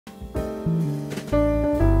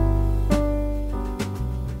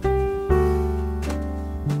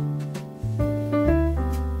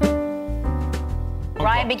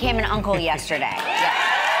became an uncle yesterday. Yeah.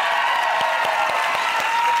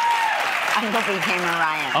 Uncle became a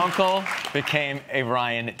Ryan. Uncle became a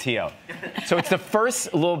Ryan T.O. So it's the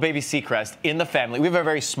first little baby Seacrest in the family. We have a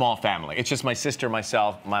very small family. It's just my sister,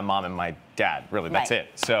 myself, my mom, and my dad. Really, that's it.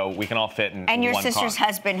 So we can all fit in And your one sister's car.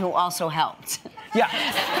 husband, who also helped. Yeah.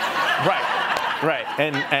 Right.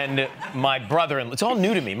 And my brother-in-law. It's all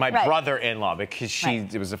new to me. My brother-in-law, because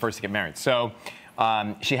it was the first to get married. So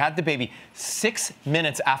she had the baby 6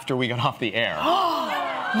 minutes after we got off the air.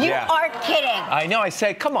 You are kidding. I know. I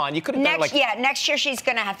say, come on, you could have done it like... Yeah, next year she's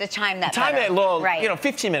going to have to time that Time better. it a little,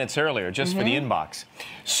 15 minutes earlier, just for the inbox.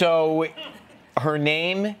 So her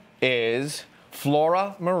name is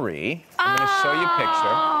Flora Marie. I'm going to show you a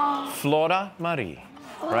picture. Flora Marie,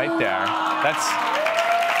 right there.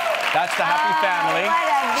 That's the happy family.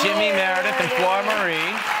 Jimmy, Meredith, and Flora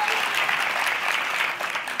Marie.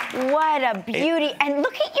 What a beauty. And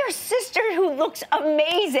look at your sister, who looks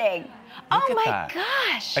amazing. Oh, my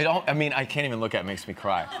gosh. I can't even look at it. It makes me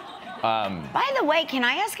cry. By the way, can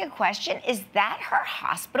I ask a question? Is that her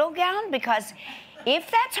hospital gown? Because if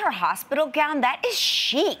that's her hospital gown, that is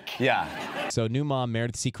chic. Yeah. So new mom,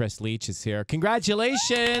 Meredith Seacrest Leach, is here.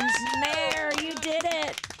 Congratulations. Mare, you did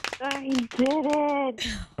it. I did it.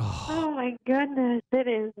 Oh, my goodness. It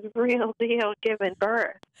is the real deal giving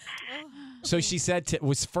birth. So she said, it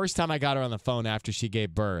was the first time I got her on the phone after she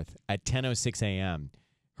gave birth at 10:06 a.m.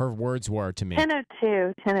 Her words were to me.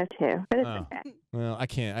 10:02, but it's okay. Well, I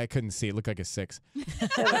couldn't see. It looked like a 6.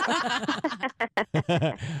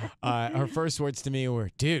 Her first words to me were,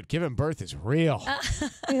 dude, giving birth is real.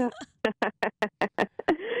 Yeah.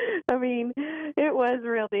 I mean, it was a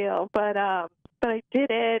real deal, but I did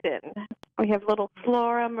it, and we have little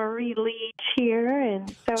Flora Marie Leach here,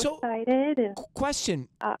 and so excited. And question,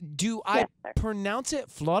 do I pronounce it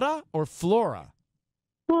Flora or Flora?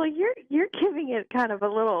 Well, you're giving it kind of a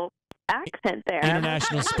little accent there.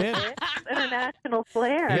 International spin. International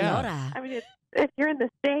flair. Yeah. I mean, if you're in the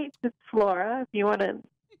States, it's Flora. If you want to,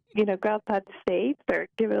 go outside the States or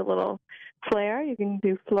give it a little flair, you can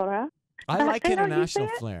do Flora. I like international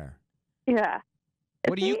flair. Yeah.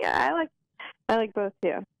 What do you? Yeah, I like both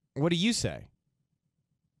too. What do you say?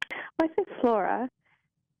 Well, I say Flora.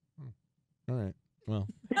 All right. Well.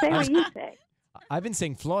 Say what you say. I've been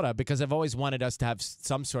saying Flora because I've always wanted us to have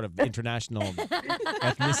some sort of international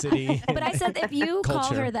ethnicity. But I said if you call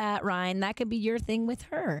culture. her that, Ryan, that could be your thing with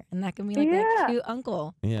her. And that could be like that cute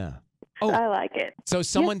uncle. Yeah. Oh, I like it. So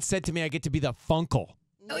someone said to me I get to be the funkle.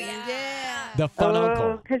 Oh, yeah. The fun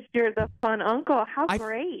uncle. Because you're the fun uncle. How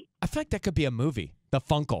great. I feel like that could be a movie. The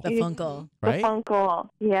Funkle. The Funkle. Right? The Funkle.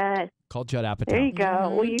 Yes. Called Judd Apatow. There you go.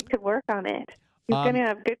 Well, you could work on it. You're going to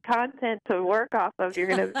have good content to work off of. You're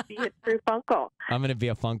going to be a true Funkle. I'm going to be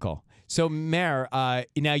a Funkle. So, Mare,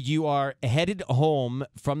 now you are headed home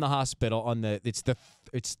from the hospital on it's the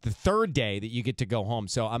third day that you get to go home.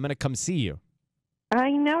 So I'm going to come see you.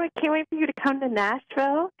 I know. I can't wait for you to come to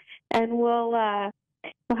Nashville, and we'll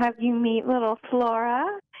have you meet little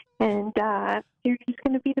Flora, and you're just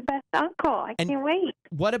going to be the best uncle. I can't wait.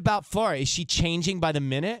 What about Flora? Is she changing by the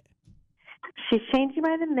minute? She's changing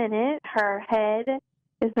by the minute. Her head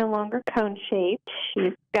is no longer cone-shaped.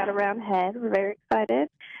 She's got a round head. We're very excited.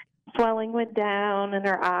 Swelling went down in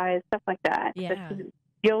her eyes, stuff like that. Yeah. So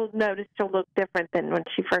you'll notice she'll look different than when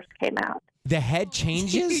she first came out. The head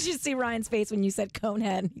changes? You should see Ryan's face when you said cone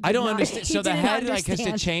head. I don't understand. So the head has to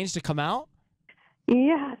understand. change to come out?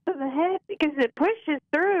 Yeah, so the head, because it pushes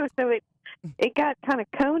through, so it got kind of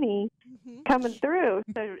coney coming through,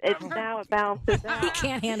 so now it balances out. He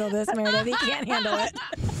can't handle this, Meredith. He can't handle it.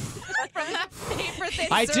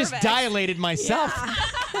 I just dilated myself.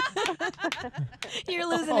 Yeah. You're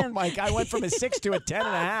losing him. Oh, my God. I went from a 6 to a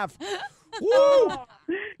 10.5. Woo! Oh,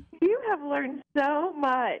 you have learned so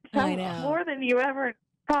much. I know. More than you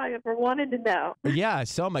probably ever wanted to know. Yeah,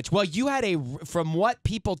 so much. Well, you had from what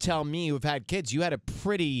people tell me who've had kids, you had a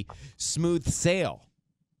pretty smooth sail.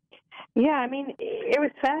 Yeah, I mean, it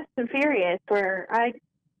was fast and furious where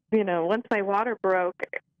once my water broke,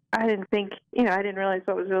 I didn't think, I didn't realize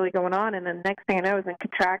what was really going on. And then next thing I know, I was in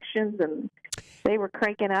contractions and they were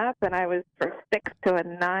cranking up and I was from 6 to a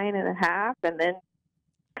 9.5. And then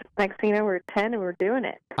next thing you know, we were 10 and we were doing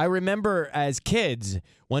it. I remember as kids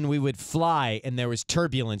when we would fly and there was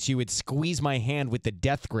turbulence, you would squeeze my hand with the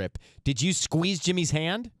death grip. Did you squeeze Jimmy's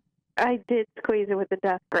hand? I did squeeze it with the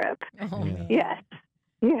death grip. Oh, man. Yes.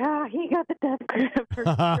 Yeah, he got the death grip. For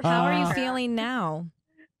sure. How are you feeling now?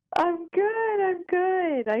 I'm good.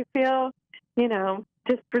 I feel,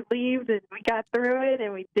 just relieved that we got through it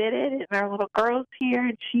and we did it. And our little girl's here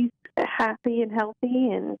and she's happy and healthy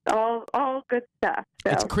and all good stuff.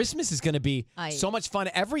 So. It's Christmas is going to be so much fun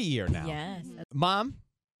every year now. Yes. Mom?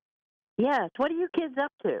 Yes. What are you kids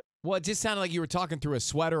up to? Well, it just sounded like you were talking through a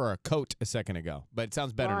sweater or a coat a second ago, but it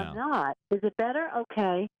sounds better now. I'm not. Is it better?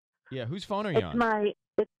 Okay. Yeah, whose phone are you on?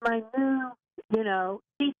 It's my new,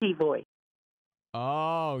 CC voice.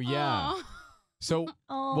 Oh, yeah. Aw. So,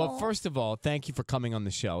 well, first of all, thank you for coming on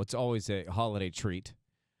the show. It's always a holiday treat.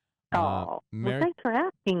 Well, thanks for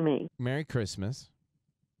asking me. Merry Christmas.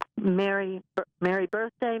 Merry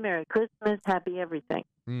birthday, Merry Christmas, happy everything.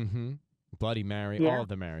 Mm-hmm. Bloody Mary, Yeah. all of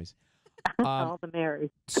the Marys. All the Marys.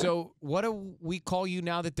 So what do we call you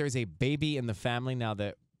now that there's a baby in the family, now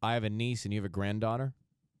that I have a niece and you have a granddaughter?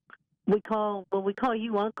 We call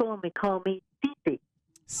you Uncle, and we call me Cece.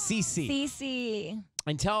 Cece. Cece.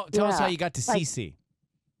 And tell us how you got to Cece.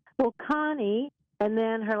 Well, Connie, and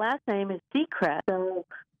then her last name is Seacrest, so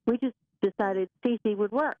we just decided Cece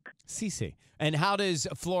would work. Cece. And how does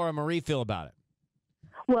Flora Marie feel about it?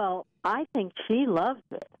 Well, I think she loves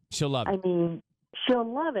it. She'll love it. I mean, she'll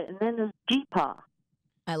love it. And then there's G-Paw.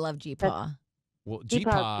 I love G-Paw. Well,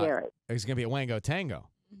 G-Paw's G-Paw Garrett. is going to be a Wango Tango.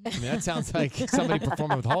 I mean, that sounds like somebody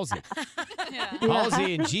performing with Halsey. Yeah.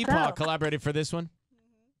 Halsey and G-Paw So. collaborated for this one.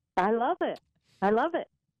 I love it. I love it.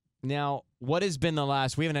 Now, what has been we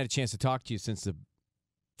haven't had a chance to talk to you since the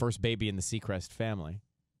first baby in the Seacrest family.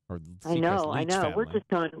 Or I Seacrest know. Leach We're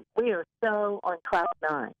family. we are so on cloud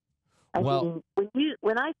nine. I mean,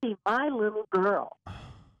 when I see my little girl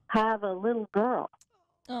have a little girl,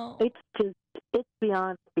 Oh. it's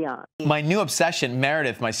beyond. My new obsession,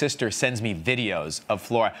 Meredith, my sister, sends me videos of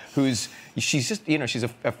Flora, she's just, she's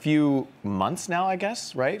a few months now, I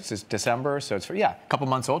guess, right? It's December, so it's, a couple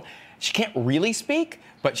months old. She can't really speak,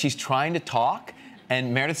 but she's trying to talk.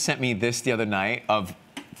 And Meredith sent me this the other night of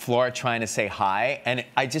Flora trying to say hi, and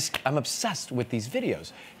I'm obsessed with these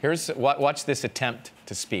videos. Watch this attempt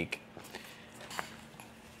to speak.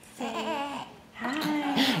 Say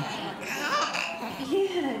hi.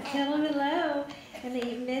 Yeah, tell him hello, and that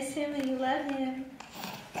you miss him and you love him.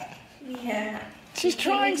 Yeah. She's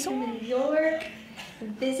trying so hard. To New York,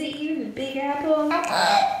 and visit you in the Big Apple.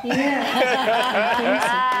 Yeah.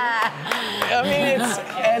 I mean, it's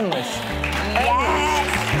endless. Yes.